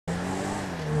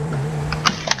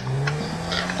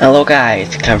Hello guys,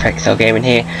 XBL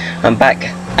here. I'm back,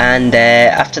 and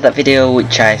after that video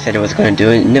which I said I was going to do,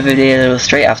 another video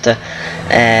straight after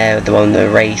the one the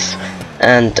race,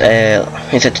 and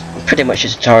it's pretty much a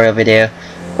tutorial video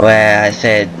where I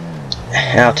said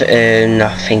how to earn,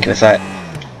 I think it was like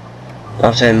how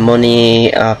to earn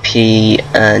money, RP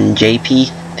and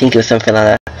JP, I think it was something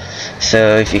like that.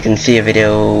 So if you can see a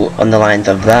video on the lines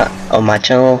of that on my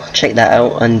channel, check that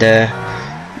out, and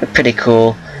pretty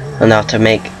cool on how to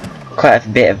make quite a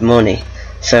bit of money.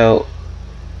 So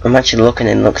I'm actually looking,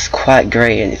 and it looks quite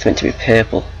grey, and it's meant to be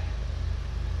purple,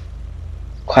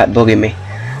 quite bugging me.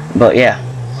 But yeah,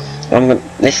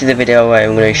 this is a video where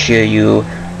I'm going to show you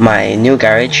my new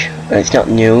garage. It's not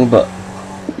new, but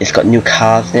it's got new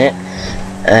cars in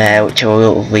it, which I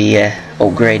will be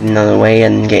upgrading on the way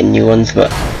and getting new ones.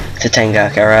 But it's a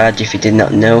 10-car garage, if you did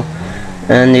not know,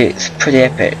 and it's pretty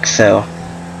epic. So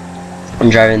I'm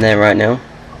driving there right now,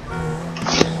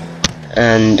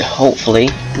 and hopefully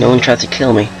no one tries to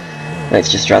kill me.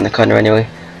 Let's just round the corner anyway.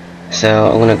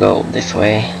 So I'm gonna go this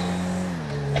way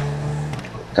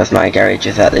because my garage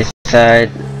is at this side.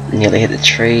 Nearly hit the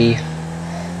tree.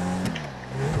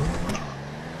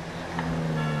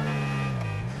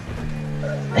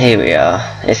 Here we are.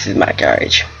 This is my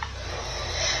garage.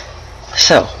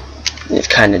 So it's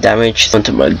kind of damaged. I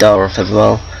took my door off as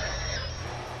well.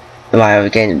 I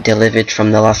was getting it delivered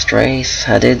from the last race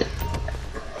I did.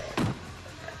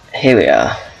 Here we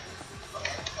are.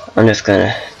 I'm just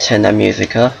gonna turn that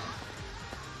music off.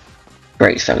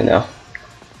 Great song though.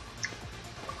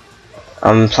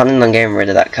 I'm planning on getting rid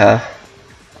of that car.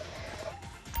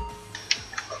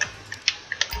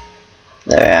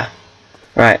 There we are.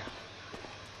 Right.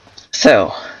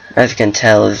 So, as you can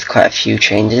tell, there's quite a few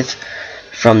changes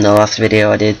from the last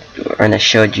video I did, and I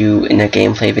showed you in a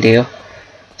gameplay video.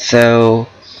 So,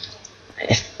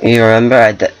 if you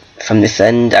remember, from this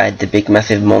end I had the big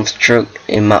massive monster truck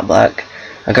in matte black.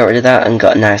 I got rid of that and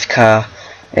got a nice car.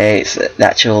 It's the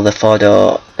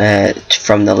 4-door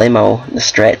from the limo, the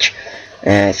stretch.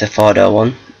 It's a 4-door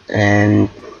one, and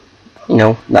you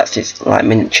know, that's just like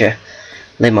miniature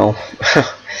limo.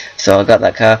 So I got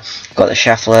that car, got the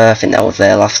Schaffler. I think that was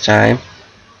there last time.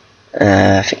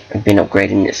 I think I've been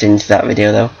upgrading it since that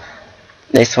video though.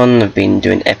 This one I've been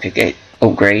doing epic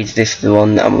upgrades. This is the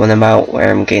one that I'm on about,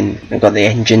 where I've got the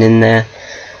engine in there,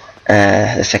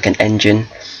 the second engine.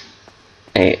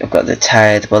 I've got the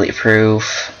tyres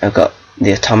bulletproof. I've got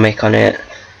the atomic on it,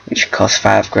 which costs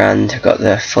 £5 I've got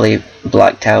the fully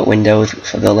blacked out windows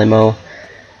for the limo.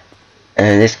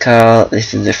 And this car,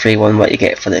 this is the free one what you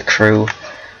get for the crew.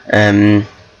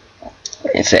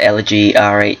 It's a LG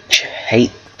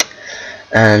RH8,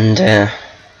 and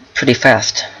pretty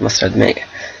fast, must admit.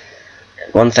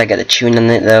 Once I get the tune on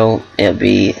it though, it'll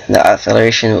be, the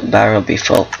acceleration bar will be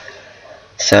full.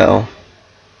 So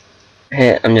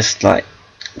here I'm just like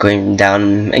going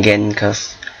down again,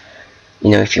 because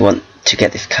you know, if you want to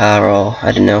get this car, or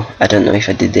I don't know if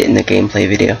I did it in the gameplay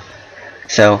video.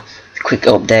 So quick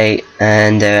update,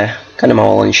 and got them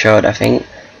all insured. I think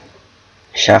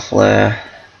Schaffler,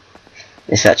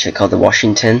 it's actually called the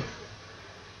Washington.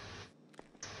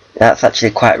 That's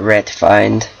actually quite rare to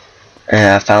find.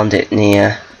 I found it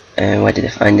near, where did I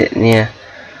find it? Near,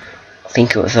 I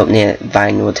think it was up near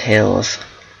Vinewood Hills.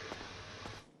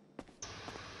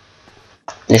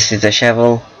 This is a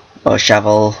Cheval, or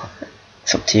Chavel,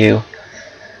 it's up to you.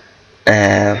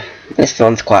 This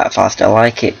one's quite fast. I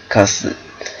like it because,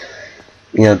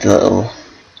 you know, the little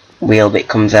wheel bit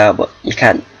comes out, but you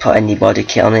can't put any body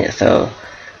kit on it, so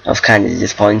I was kind of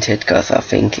disappointed because I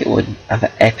think it would have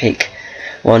an epic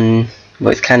one,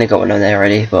 but it's kind of got one on there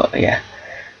already. But yeah,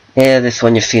 this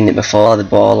one you've seen it before, the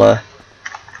Baller,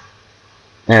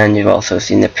 and you've also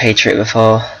seen the Patriot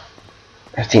before.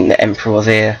 I think the Emperor was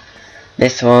here.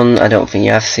 This one I don't think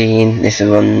you have seen. This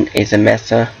one is a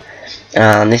Mesa,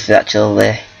 and this is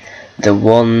actually the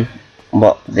one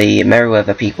what the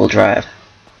Merriweather people drive,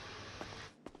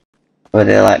 where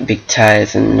they're like big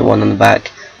tires and the one on the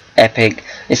back. Epic.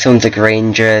 This one's a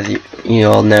Granger, as you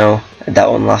all know, that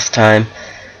one last time.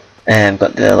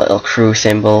 Got the little crew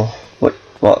symbol,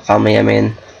 what family I'm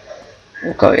in.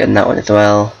 I've got it in that one as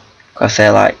well, because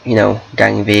they're like, you know,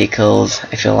 gang vehicles,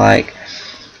 if you like.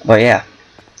 But yeah,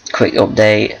 quick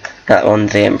update. That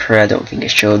one's the Emperor. I don't think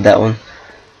it showed that one.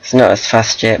 It's not as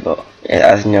fast yet, but it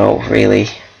has no really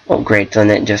upgrades on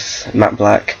it, just matte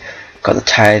black. Got the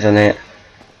tyres on it.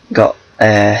 Got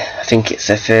I think it's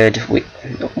the third the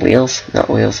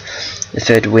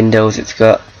third windows it's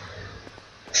got.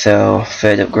 So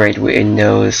third upgrade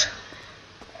windows.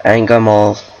 I ain't got them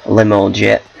all limoed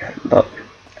yet, but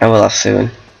I will have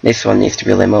soon. This one needs to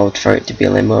be limoed for it to be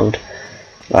limoed.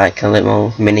 like a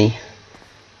little mini.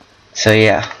 So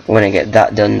yeah, when I get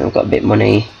that done, I've got a bit of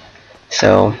money.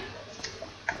 So,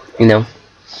 you know,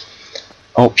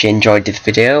 hope you enjoyed this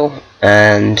video,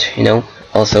 and you know,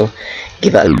 also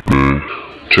give that.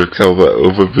 Check out that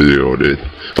other video I did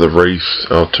for the race,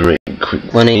 how to make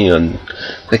quick money and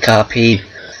quick RP,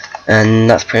 and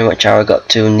that's pretty much how I got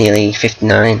to nearly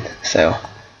 59. So,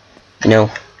 you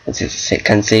know, as you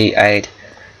can see, I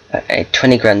had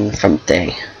 20 grand from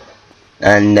day,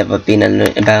 and never been in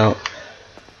about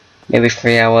maybe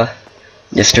 3 hours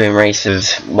just doing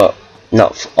races, but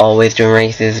not always doing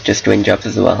races, just doing jobs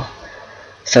as well.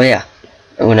 So yeah,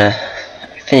 I'm gonna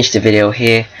finish the video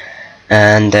here,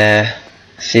 and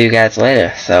see you guys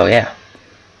later. So yeah,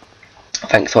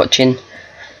 thanks for watching.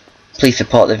 Please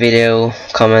support the video,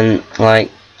 comment,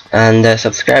 like, and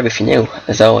subscribe if you're new,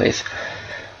 as always.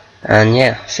 And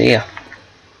yeah, see ya.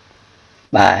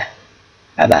 Bye.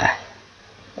 Bye bye.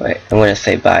 Wait, I'm gonna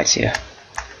say bye to you.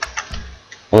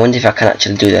 I wonder if I can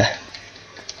actually do the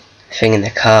thing in the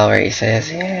car where it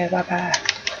says, yeah, bye bye.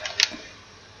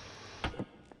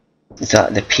 Is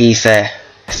that the peace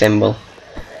symbol?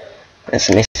 Let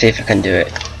me see if I can do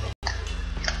it.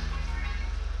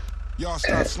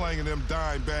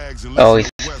 Oh,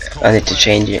 I need to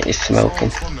change it. It's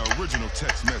smoking.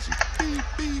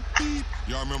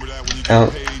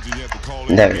 Oh,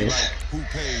 there it is.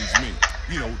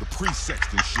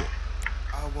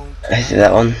 I see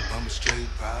that one.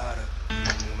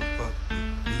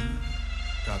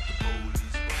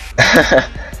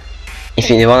 If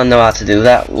you want to know how to do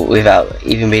that without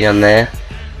even being on there,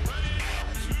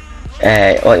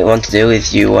 what you want to do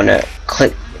is you want to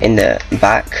click in the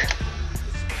back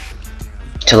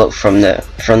to look from the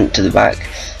front to the back,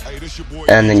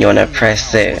 and then you want to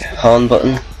press the horn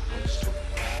button,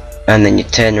 and then you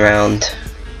turn around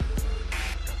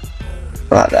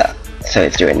like that, so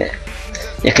it's doing it.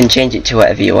 You can change it to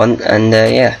whatever you want, and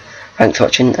yeah, thanks for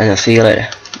watching, and I'll see you later.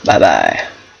 Bye bye.